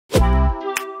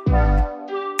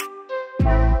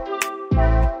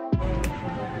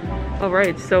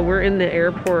Alright, so we're in the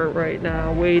airport right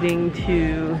now waiting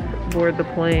to board the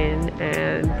plane,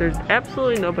 and there's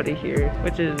absolutely nobody here,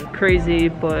 which is crazy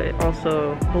but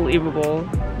also believable.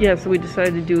 Yeah, so we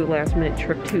decided to do a last minute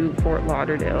trip to Fort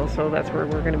Lauderdale, so that's where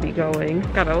we're gonna be going.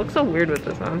 God, I look so weird with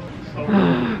this on.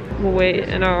 We'll wait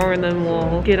an hour and then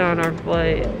we'll get on our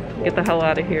flight, get the hell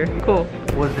out of here. Cool.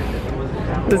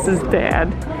 This is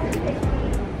Dad.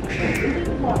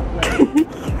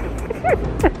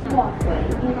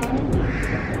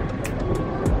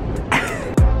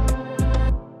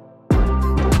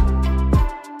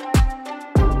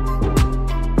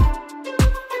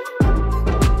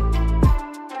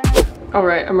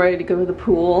 Alright, I'm ready to go to the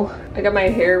pool. I got my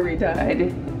hair re-dyed.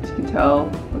 As you can tell,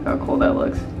 look how cool that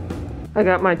looks. I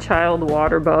got my child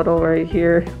water bottle right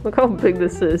here. Look how big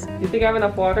this is. You think I have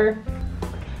enough water?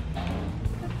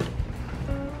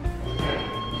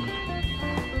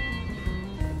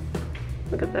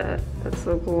 Look at that. That's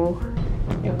so cool.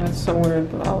 Yeah, that's so weird.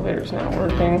 The elevator's not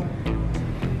working.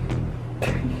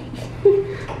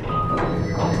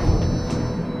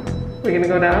 We gonna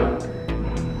go down?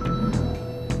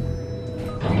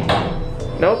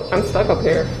 Nope, I'm stuck up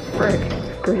here. Frick.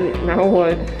 Great, now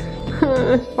what?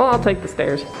 Well, I'll take the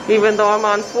stairs. Even though I'm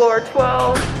on floor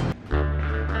 12.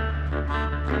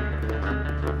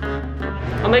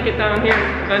 I'll make it down here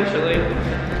eventually.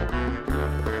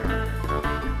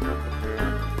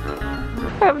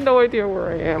 I have no idea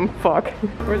where I am. Fuck.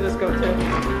 Where's this go to?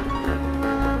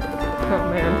 Oh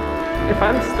man. If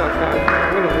I'm stuck down here,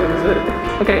 I'm gonna lose it.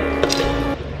 Okay.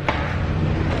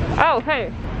 Oh,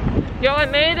 hey. Yo, I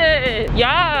made it!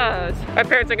 Yes! My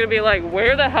parents are gonna be like,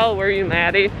 where the hell were you,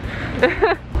 Maddie?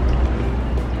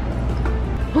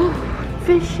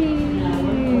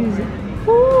 Fishies!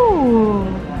 Ooh!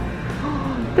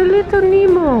 The little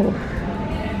Nemo!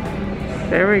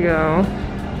 There we go.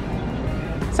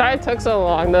 Sorry it took so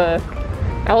long. The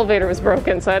elevator was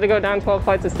broken, so I had to go down 12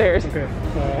 flights of stairs. Okay,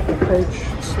 approach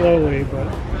slowly, but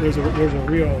there's a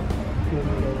real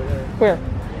movement over there. Where?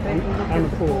 On the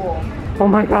pool. Oh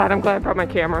my god, I'm glad I brought my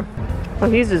camera. Oh,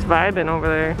 he's just vibing over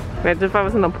there. Imagine if I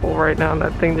was in the pool right now and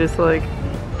that thing just like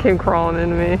came crawling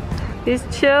into me. He's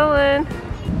chilling.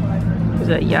 There's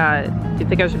a yacht. Do you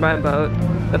think I should buy a boat?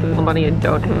 That's the money I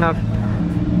don't have.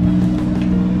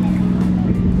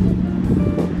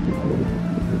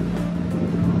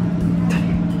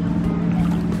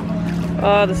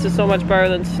 Oh, this is so much better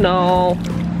than snow.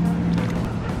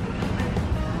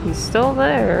 He's still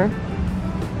there.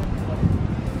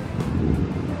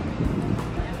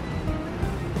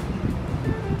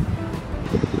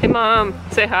 Hey Mom,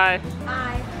 say hi.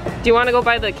 Hi. Do you want to go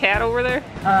buy the cat over there?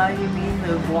 You mean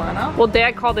the iguana? Well,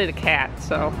 Dad called it a cat,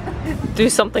 so do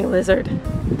something, lizard.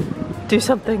 Do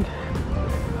something.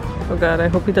 Oh god, I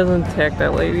hope he doesn't attack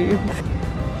that lady.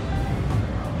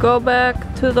 Go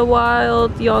back to the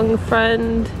wild, young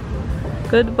friend.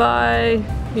 Goodbye.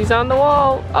 He's on the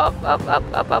wall. Up, up, up,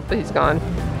 up, up. He's gone.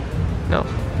 No.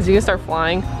 Is he gonna start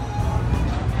flying?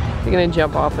 Is he gonna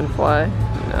jump off and fly?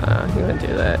 Nah, he wouldn't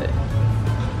do that.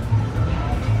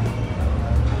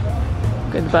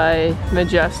 Goodbye,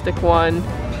 majestic one.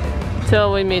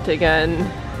 Till we meet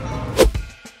again.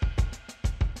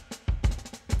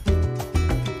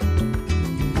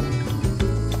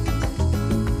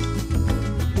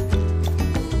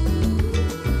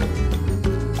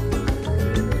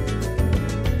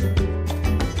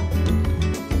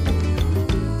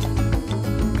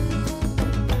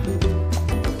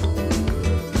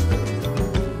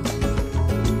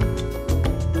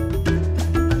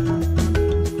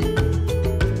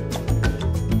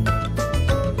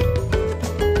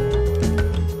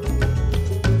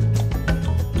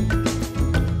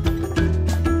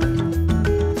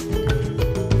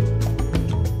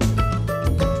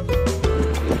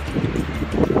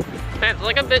 It's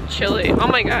like a bit chilly. Oh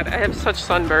my god, I have such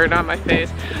sunburn on my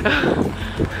face. I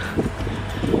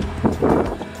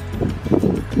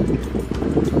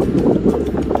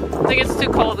think it's too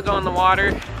cold to go in the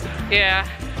water. Yeah,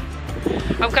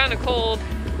 I'm kind of cold.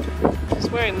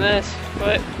 Just wearing this,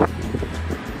 but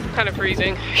I'm kind of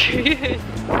freezing.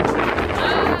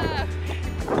 Ah!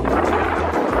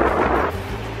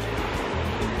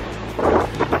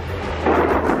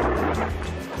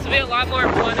 This will be a lot more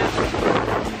fun.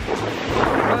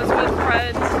 I was with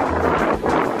friends.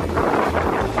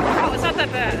 Oh, it's not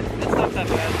that bad. It's not that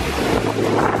bad.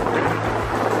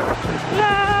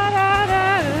 La, la, la,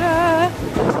 la.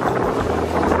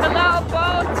 Hello,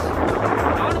 boat.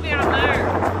 I want to be on there.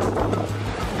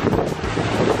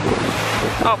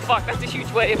 Oh fuck, that's a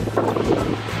huge wave.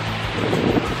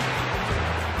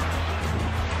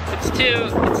 It's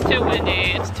too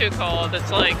windy. It's too cold.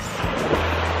 It's like,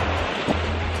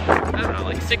 I don't know,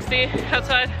 like 60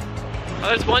 outside. Oh,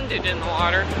 there's one dude in the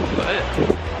water, but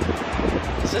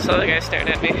it's this other guy staring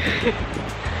at me.